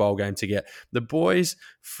good bowl game to get. The boys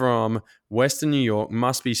from Western New York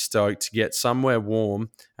must be stoked to get somewhere warm,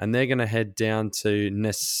 and they're going to head down to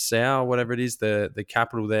Nassau, whatever it is, the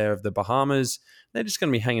capital there of the Bahamas. They're just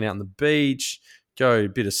going to be hanging out on the beach, go a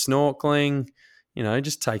bit of snorkeling,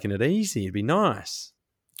 just taking it easy. It'd be nice.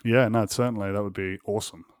 Yeah, no, certainly. That would be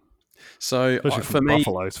awesome. So especially for me,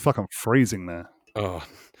 Buffalo, it's fucking freezing there. Oh,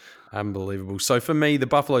 unbelievable. So for me, the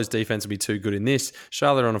Buffalo's defense will be too good in this.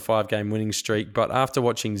 Charlotte are on a 5-game winning streak, but after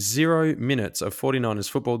watching 0 minutes of 49ers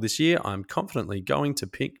football this year, I'm confidently going to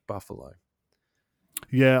pick Buffalo.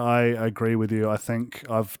 Yeah, I agree with you. I think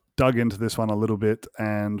I've dug into this one a little bit,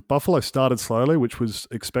 and Buffalo started slowly, which was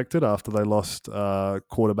expected after they lost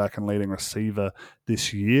quarterback and leading receiver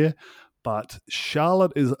this year. But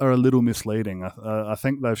Charlotte are a little misleading. I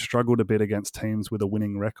think they've struggled a bit against teams with a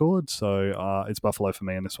winning record. So it's Buffalo for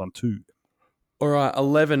me in this one too. All right,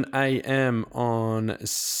 11 a.m. on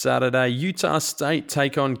Saturday. Utah State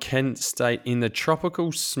take on Kent State in the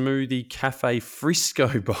Tropical Smoothie Cafe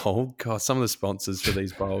Frisco Bowl. God, some of the sponsors for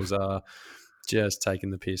these bowls are just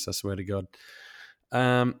taking the piss, I swear to God.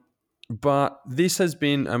 But this has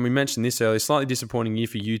been, and we mentioned this earlier, slightly disappointing year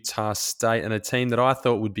for Utah State and a team that I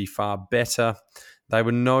thought would be far better. They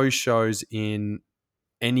were no-shows in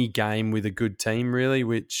any game with a good team, really,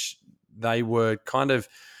 which they were kind of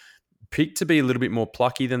picked to be a little bit more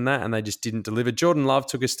plucky than that, and they just didn't deliver. Jordan Love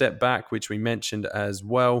took a step back, which we mentioned as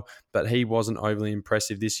well, but he wasn't overly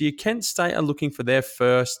impressive this year. Kent State are looking for their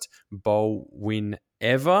first bowl win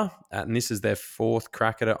ever, and this is their fourth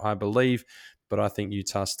crack at it, I believe. But I think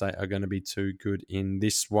Utah State are going to be too good in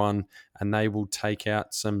this one, and they will take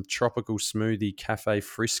out some Tropical Smoothie Cafe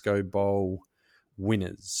Frisco Bowl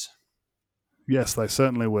winners. Yes, they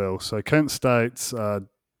certainly will. So Kent State's,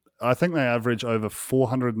 I think they average over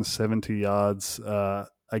 470 yards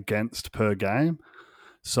against per game.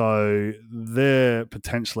 So they're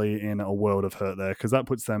potentially in a world of hurt there because that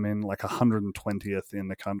puts them in like 120th in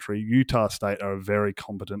the country. Utah State are a very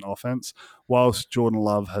competent offense. Whilst Jordan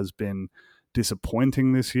Love has been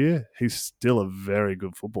disappointing this year, he's still a very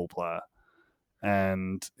good football player.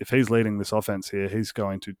 And if he's leading this offense here, he's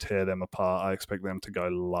going to tear them apart. I expect them to go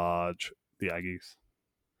large, the Aggies.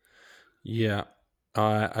 Yeah,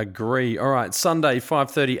 I agree. All right, Sunday,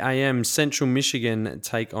 5:30 a.m., Central Michigan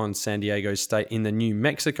take on San Diego State in the New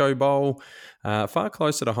Mexico Bowl. Far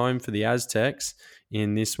closer to home for the Aztecs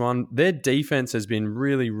in this one. Their defense has been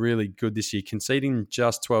really, really good this year, conceding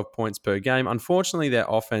just 12 points per game. Unfortunately, their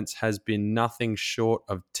offense has been nothing short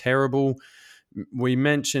of terrible. We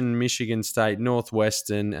mentioned Michigan State,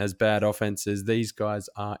 Northwestern as bad offenses. These guys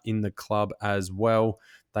are in the club as well.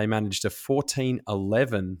 They managed a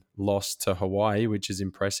 14-11 loss to Hawaii, which is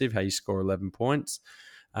impressive, how you score 11 points.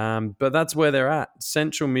 But that's where they're at.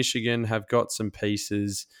 Central Michigan have got some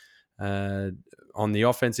pieces on the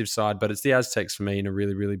offensive side, but it's the Aztecs for me in a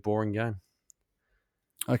really, really boring game.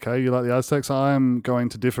 Okay, you like the Aztecs. I am going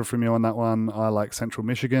to differ from you on that one. I like Central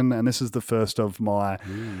Michigan, and this is the first of my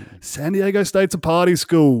San Diego State's a party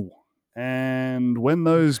school. And when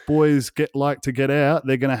those boys get out,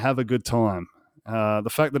 they're going to have a good time. The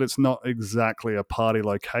fact that it's not exactly a party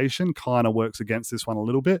location kind of works against this one a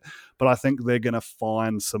little bit, but I think they're going to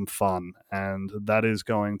find some fun, and that is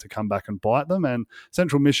going to come back and bite them. And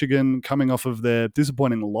Central Michigan, coming off of their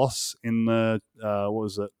disappointing loss in the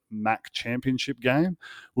MAC championship game,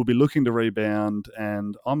 will be looking to rebound,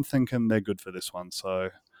 and I'm thinking they're good for this one. So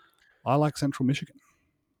I like Central Michigan.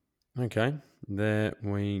 Okay, there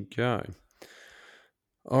we go.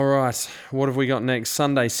 All right, what have we got next?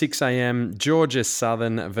 Sunday, 6 a.m., Georgia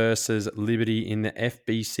Southern versus Liberty in the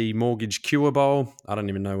FBC Mortgage Cure Bowl. I don't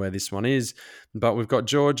even know where this one is, but we've got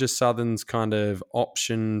Georgia Southern's kind of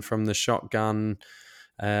option from the shotgun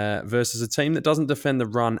versus a team that doesn't defend the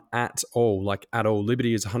run at all,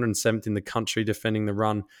 Liberty is 107th in the country defending the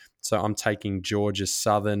run, so I'm taking Georgia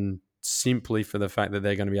Southern simply for the fact that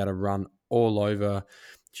they're going to be able to run all over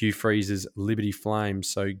Hugh Freeze's Liberty Flames.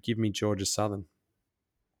 So give me Georgia Southern.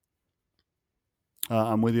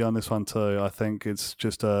 I'm with you on this one too. I think it's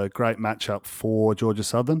just a great matchup for Georgia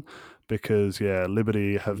Southern because,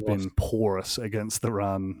 Liberty have been porous against the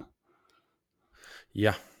run.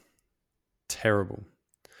 Yeah. Terrible.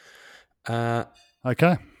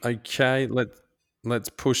 Okay. Let's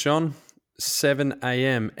push on. 7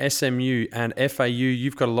 a.m. SMU and FAU.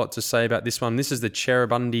 You've got a lot to say about this one. This is the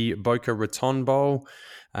Cherubundi Boca Raton Bowl.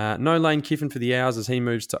 No Lane Kiffin for the Owls as he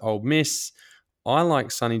moves to Ole Miss. I like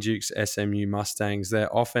Sonny Duke's SMU Mustangs. Their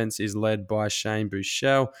offense is led by Shane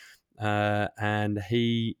Buechele, and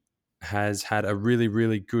he has had a really,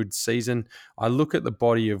 really good season. I look at the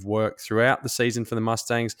body of work throughout the season for the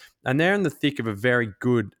Mustangs, and they're in the thick of a very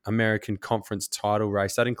good American Conference title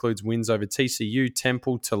race. That includes wins over TCU,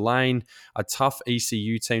 Temple, Tulane, a tough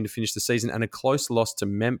ECU team to finish the season, and a close loss to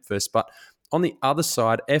Memphis. But on the other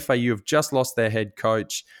side, FAU have just lost their head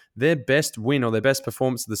coach. Their best win or their best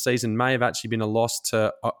performance of the season may have actually been a loss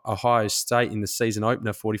to Ohio State in the season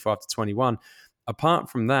opener, 45-21. Apart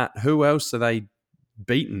from that, who else are they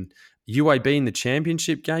beaten? UAB in the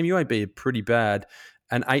championship game. UAB are pretty bad.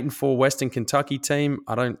 An 8-4 Western Kentucky team.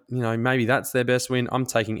 Maybe that's their best win. I'm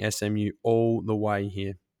taking SMU all the way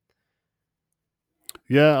here.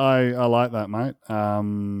 Yeah, I like that, mate.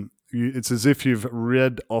 It's as if you've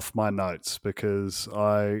read off my notes because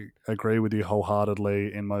I agree with you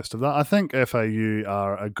wholeheartedly in most of that. I think FAU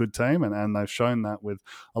are a good team, and they've shown that with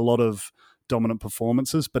a lot of dominant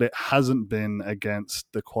performances, but it hasn't been against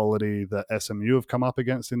the quality that SMU have come up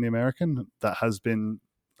against in the American. That has been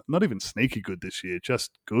not even sneaky good this year,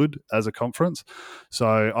 just good as a conference. So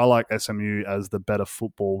I like SMU as the better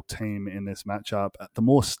football team in this matchup, the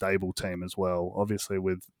more stable team as well, obviously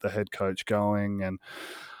with the head coach going. And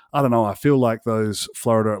I don't know, I feel like those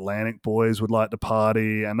Florida Atlantic boys would like to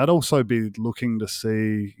party, and they'd also be looking to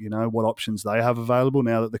see, what options they have available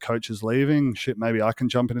now that the coach is leaving. Shit, maybe I can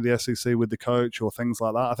jump into the SEC with the coach or things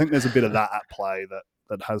like that. I think there's a bit of that at play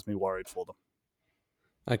that has me worried for them.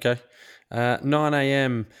 Okay. 9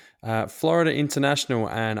 a.m., Florida International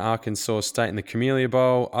and Arkansas State in the Camellia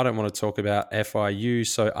Bowl. I don't want to talk about FIU,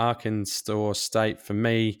 so Arkansas State for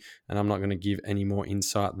me, and I'm not going to give any more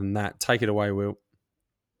insight than that. Take it away, Will.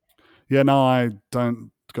 Yeah, no, I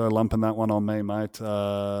don't go lumping that one on me, mate.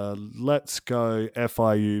 Let's go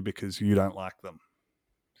FIU because you don't like them.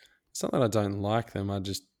 It's not that I don't like them. I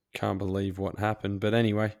just can't believe what happened. But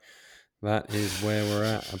anyway, that is where we're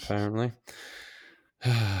at, apparently.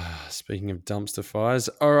 Speaking of dumpster fires.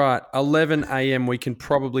 All right, 11 a.m. We can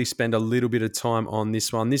probably spend a little bit of time on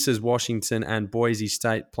this one. This is Washington and Boise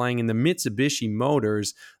State playing in the Mitsubishi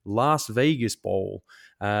Motors Las Vegas Bowl.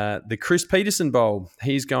 The Chris Peterson Bowl.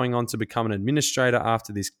 He's going on to become an administrator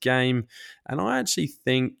after this game. And I actually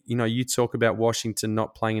think, you talk about Washington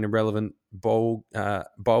not playing in a relevant bowl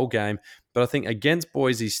game, but I think against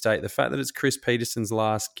Boise State, the fact that it's Chris Peterson's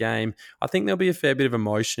last game, I think there'll be a fair bit of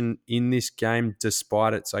emotion in this game,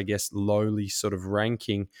 despite its, lowly sort of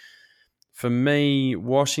ranking. For me,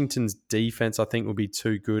 Washington's defense, I think, will be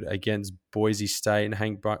too good against Boise State and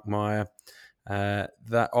Hank Buckmeyer.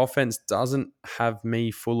 That offense doesn't have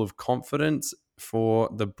me full of confidence for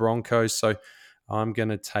the Broncos, so I'm going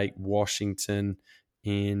to take Washington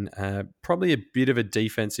in probably a bit of a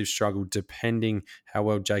defensive struggle, depending how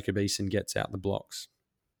well Jacob Eason gets out the blocks.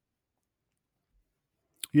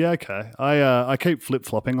 Yeah, okay. I keep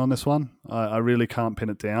flip-flopping on this one. I really can't pin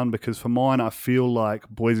it down because for mine, I feel like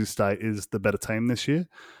Boise State is the better team this year.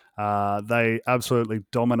 They absolutely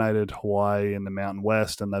dominated Hawaii in the Mountain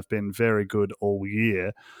West, and they've been very good all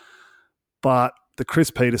year. But the Chris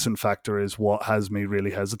Peterson factor is what has me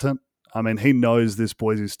really hesitant. I mean, he knows this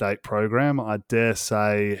Boise State program. I dare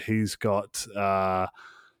say he's got a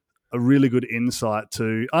really good insight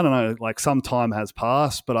to, I don't know, like some time has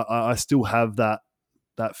passed, but I still have that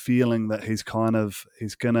that feeling that he's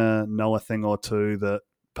gonna know a thing or two that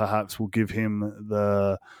perhaps will give him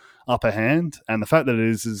the upper hand. And the fact that it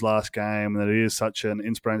is his last game and that he is such an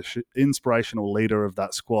inspirational leader of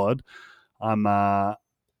that squad,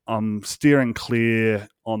 I'm steering clear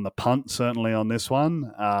on the punt, certainly on this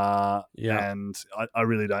one. And I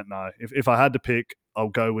really don't know. If I had to pick, I'll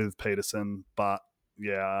go with Peterson. But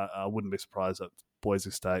yeah, I wouldn't be surprised that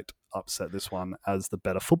Boise State upset this one as the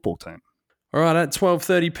better football team. All right, at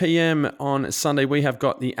 12:30 p.m. on Sunday, we have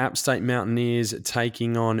got the App State Mountaineers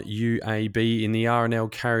taking on UAB in the R&L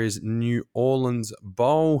Carriers New Orleans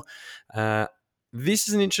Bowl. This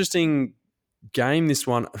is an interesting game, this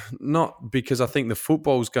one, not because I think the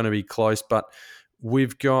football is going to be close, but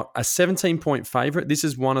we've got a 17-point favourite. This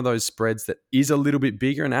is one of those spreads that is a little bit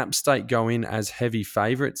bigger, and App State go in as heavy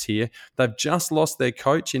favourites here. They've just lost their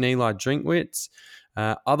coach in Eli Drinkwitz.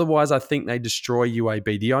 Otherwise, I think they destroy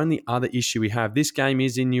UAB. The only other issue we have, this game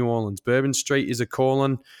is in New Orleans. Bourbon Street is a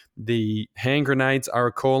call-in. The hand grenades are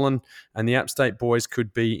a call-in, and the App State boys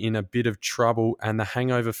could be in a bit of trouble, and the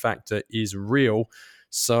hangover factor is real.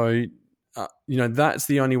 So, that's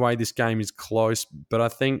the only way this game is close. But I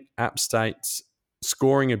think App State's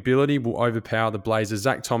scoring ability will overpower the Blazers.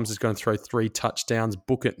 Zach Thomas is going to throw 3 touchdowns.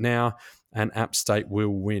 Book it now, and App State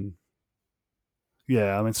will win.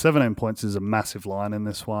 Yeah, I mean, 17 points is a massive line in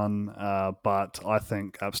this one, but I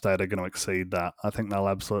think App State are going to exceed that. I think they'll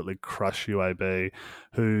absolutely crush UAB,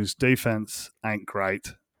 whose defense ain't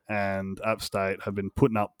great, and App State have been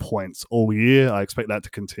putting up points all year. I expect that to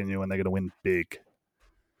continue, and they're going to win big.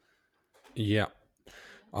 Yeah,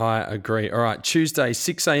 I agree. All right, Tuesday,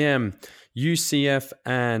 6 a.m., UCF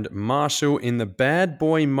and Marshall in the Bad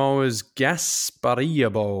Boy Mowers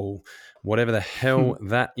Gasparilla Bowl. Whatever the hell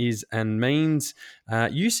that is and means.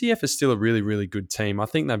 UCF is still a really, really good team. I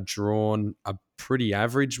think they've drawn a pretty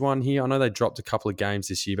average one here. I know they dropped a couple of games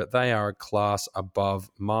this year, but they are a class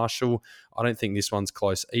above Marshall. I don't think this one's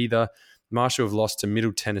close either. Marshall have lost to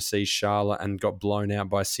Middle Tennessee, Charlotte, and got blown out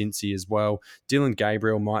by Cincy as well. Dylan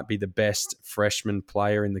Gabriel might be the best freshman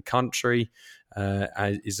player in the country,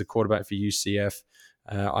 is the quarterback for UCF.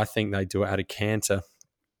 I think they do it at a canter.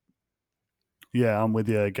 Yeah, I'm with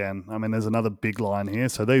you again. I mean, there's another big line here.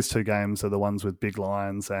 So these 2 games are the ones with big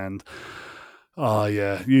lines. And,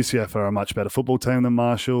 UCF are a much better football team than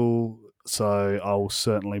Marshall. So I'll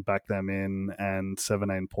certainly back them in. And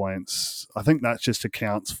 17 points, I think that just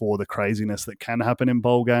accounts for the craziness that can happen in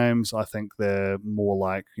bowl games. I think they're more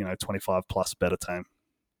like, 25-plus better team.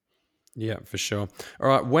 Yeah, for sure. All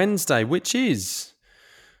right, Wednesday, which is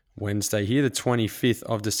Wednesday here, the 25th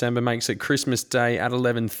of December, makes it Christmas Day at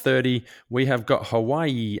 11:30. We have got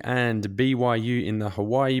Hawaii and BYU in the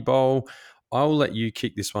Hawaii Bowl. I'll let you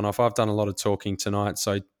kick this one off. I've done a lot of talking tonight.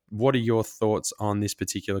 So what are your thoughts on this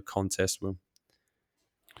particular contest, Will?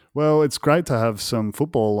 Well, it's great to have some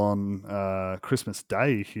football on Christmas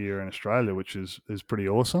Day here in Australia, which is pretty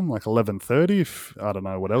awesome. Like 11:30. I don't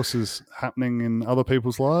know what else is happening in other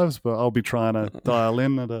people's lives, but I'll be trying to dial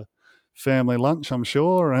in at a family lunch, I'm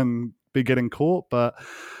sure, and be getting caught. But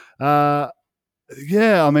I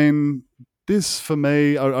mean, this for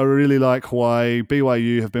me, I really like Hawaii.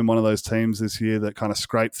 BYU have been one of those teams this year that kind of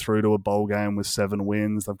scraped through to a bowl game with 7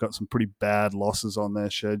 wins. They've got some pretty bad losses on their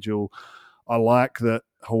schedule. I like that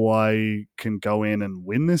Hawaii can go in and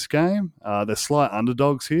win this game. They're slight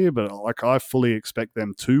underdogs here, but I fully expect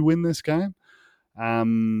them to win this game.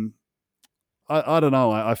 I don't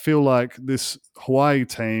know. I feel like this Hawaii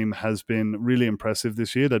team has been really impressive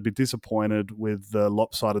this year. They'd be disappointed with the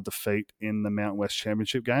lopsided defeat in the Mountain West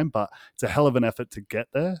Championship game, but it's a hell of an effort to get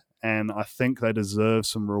there. And I think they deserve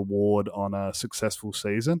some reward on a successful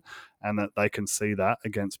season, and that they can see that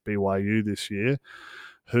against BYU this year,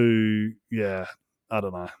 who, I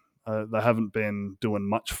don't know. They haven't been doing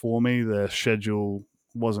much for me. Their schedule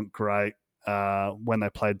wasn't great. When they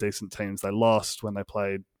played decent teams, they lost. When they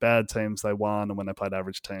played bad teams, they won. And when they played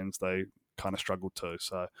average teams, they kind of struggled too.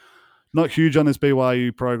 So not huge on this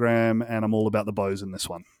BYU program, and I'm all about the Bows in this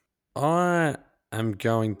one. I am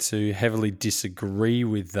going to heavily disagree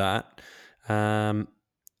with that.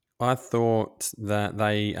 I thought that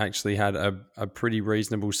they actually had a pretty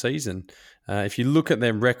reasonable season. If you look at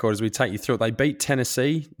their record as we take you through it, they beat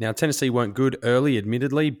Tennessee. Now, Tennessee weren't good early,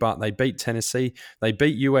 admittedly, but they beat Tennessee. They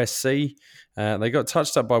beat USC. They got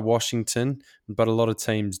touched up by Washington, but a lot of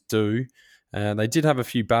teams do. They did have a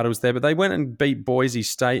few battles there, but they went and beat Boise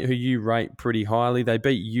State, who you rate pretty highly. They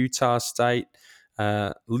beat Utah State,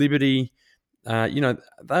 Liberty.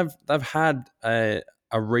 They've had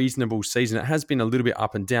a reasonable season. It has been a little bit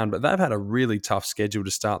up and down, but they've had a really tough schedule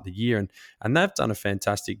to start the year, and they've done a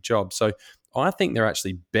fantastic job. So I think they're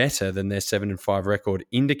actually better than their 7-5 record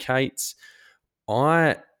indicates.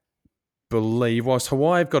 I believe, whilst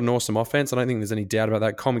Hawaii have got an awesome offense, I don't think there's any doubt about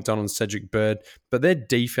that. Cole McDonald and Cedric Bird, but their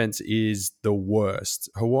defense is the worst.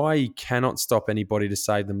 Hawaii cannot stop anybody to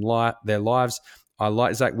save them their lives. I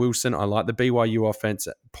like Zach Wilson. I like the BYU offense,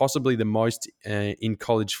 possibly the most in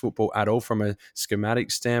college football at all from a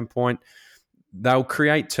schematic standpoint. They'll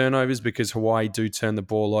create turnovers because Hawaii do turn the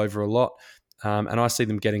ball over a lot, and I see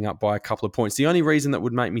them getting up by a couple of points. The only reason that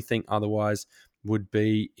would make me think otherwise would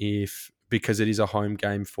be because it is a home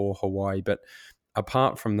game for Hawaii. But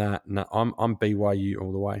apart from that, no, I'm BYU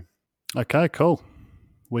all the way. Okay, cool.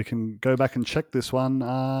 We can go back and check this one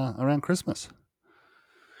around Christmas.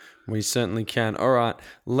 We certainly can. All right,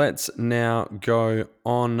 let's now go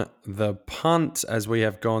on the punt as we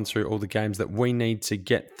have gone through all the games that we need to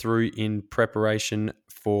get through in preparation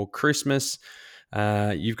for Christmas.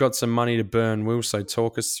 You've got some money to burn, Will, so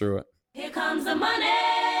talk us through it. Here comes the money.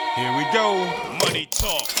 Here we go. Money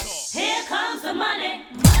talk. Here comes the money.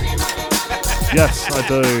 Money, money, money, money. Yes, I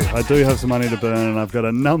do. I do have some money to burn, and I've got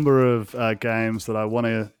a number of games that I want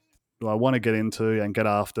to get into and get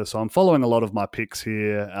after. So I'm following a lot of my picks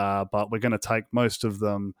here, but we're going to take most of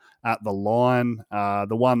them at the line.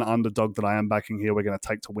 The one underdog that I am backing here, we're going to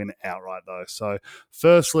take to win outright, though. So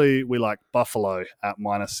firstly, we like Buffalo at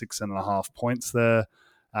minus 6.5 points there.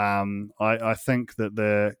 I think that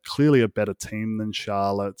they're clearly a better team than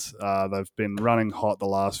Charlotte. They've been running hot the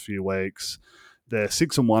last few weeks. They're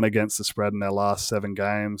 6-1 against the spread in their last 7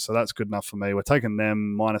 games, so that's good enough for me. We're taking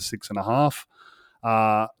them minus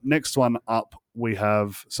 6.5. Next one up, we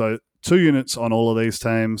have 2 units on all of these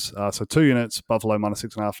teams. So 2 units, Buffalo minus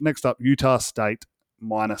 6.5. Next up, Utah State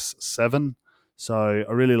minus 7. So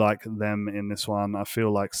I really like them in this one. I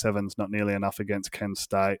feel like 7's not nearly enough against Kent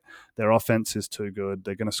State. Their offense is too good.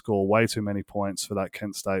 They're going to score way too many points for that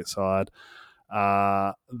Kent State side.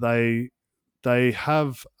 They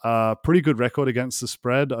have a pretty good record against the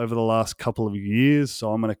spread over the last couple of years,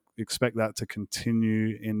 so I'm going to expect that to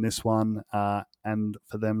continue in this one and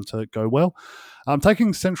for them to go well. I'm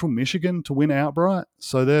taking Central Michigan to win outright,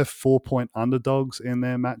 so they're 4-point underdogs in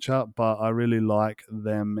their matchup, but I really like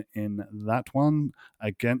them in that one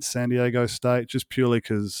against San Diego State, just purely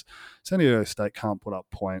because San Diego State can't put up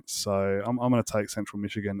points. So I'm going to take Central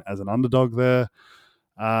Michigan as an underdog there.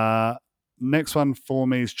 Next one for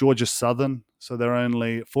me is Georgia Southern. So they're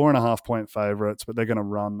only 4.5-point favorites, but they're going to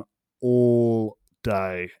run all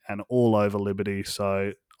day and all over Liberty.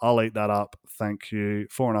 So I'll eat that up. Thank you.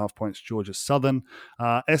 4.5 points, Georgia Southern.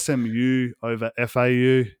 SMU over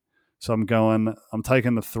FAU. So I'm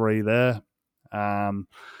taking the 3 there.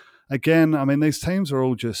 Again, I mean, these teams are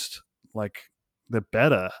all just like, they're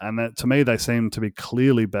better. And to me, they seem to be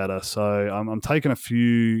clearly better. So I'm taking a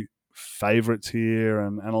few favorites here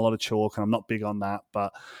and a lot of chalk, and I'm not big on that,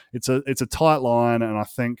 but it's a tight line, and I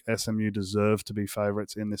think SMU deserve to be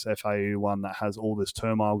favorites in this FAU one that has all this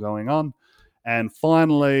turmoil going on. And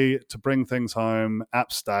finally, to bring things home,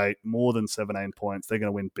 App State, more than 17 points. They're going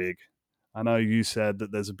to win big. I know you said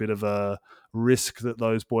that there's a bit of a risk that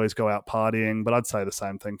those boys go out partying, but I'd say the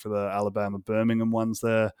same thing for the Alabama-Birmingham ones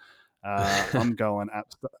there. I'm going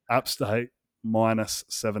App State minus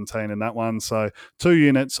 17 in that one. So 2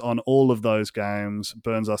 units on all of those games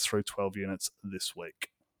burns us through 12 units this week.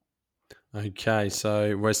 Okay,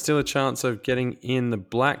 so we're still a chance of getting in the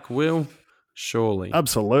black, Will? Surely.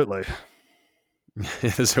 Absolutely.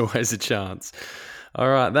 There's always a chance. All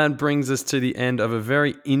right, that brings us to the end of a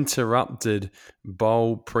very interrupted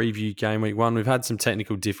bowl preview game week 1. We've had some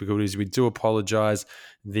technical difficulties. We do apologize.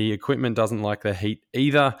 The equipment doesn't like the heat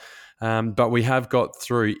either, but we have got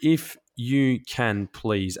through. If you can,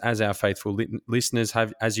 please, as our faithful listeners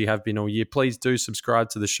have, as you have been all year, please do subscribe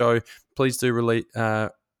to the show. Please do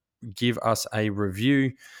give us a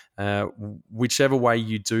review. Whichever way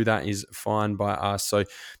you do that is fine by us. So,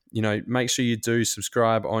 make sure you do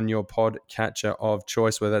subscribe on your podcatcher of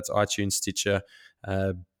choice, whether that's iTunes, Stitcher,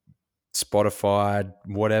 Spotify,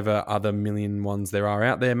 whatever other million ones there are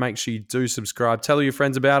out there. Make sure you do subscribe. Tell your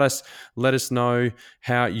friends about us. Let us know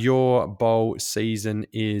how your bowl season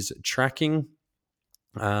is tracking,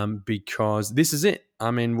 because this is it.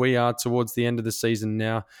 I mean, we are towards the end of the season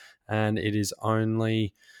now, and it is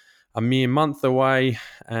only a mere month away,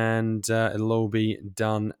 and it'll all be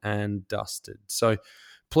done and dusted. So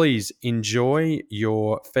please enjoy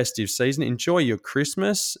your festive season. Enjoy your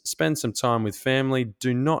Christmas. Spend some time with family.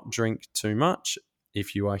 Do not drink too much.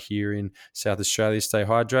 If you are here in South Australia, stay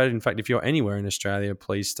hydrated. In fact, if you're anywhere in Australia,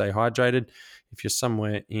 please stay hydrated. If you're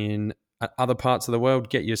somewhere in other parts of the world,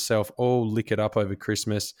 get yourself all liquored up over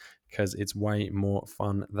Christmas, because it's way more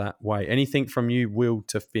fun that way. Anything from you, Will,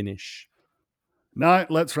 to finish? No,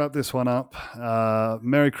 let's wrap this one up.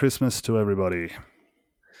 Merry Christmas to everybody.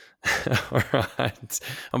 All right.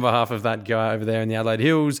 On behalf of that guy over there in the Adelaide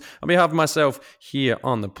Hills, on behalf of myself here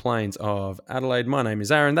on the plains of Adelaide, my name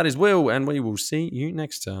is Aaron. That is Will, and we will see you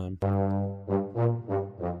next time.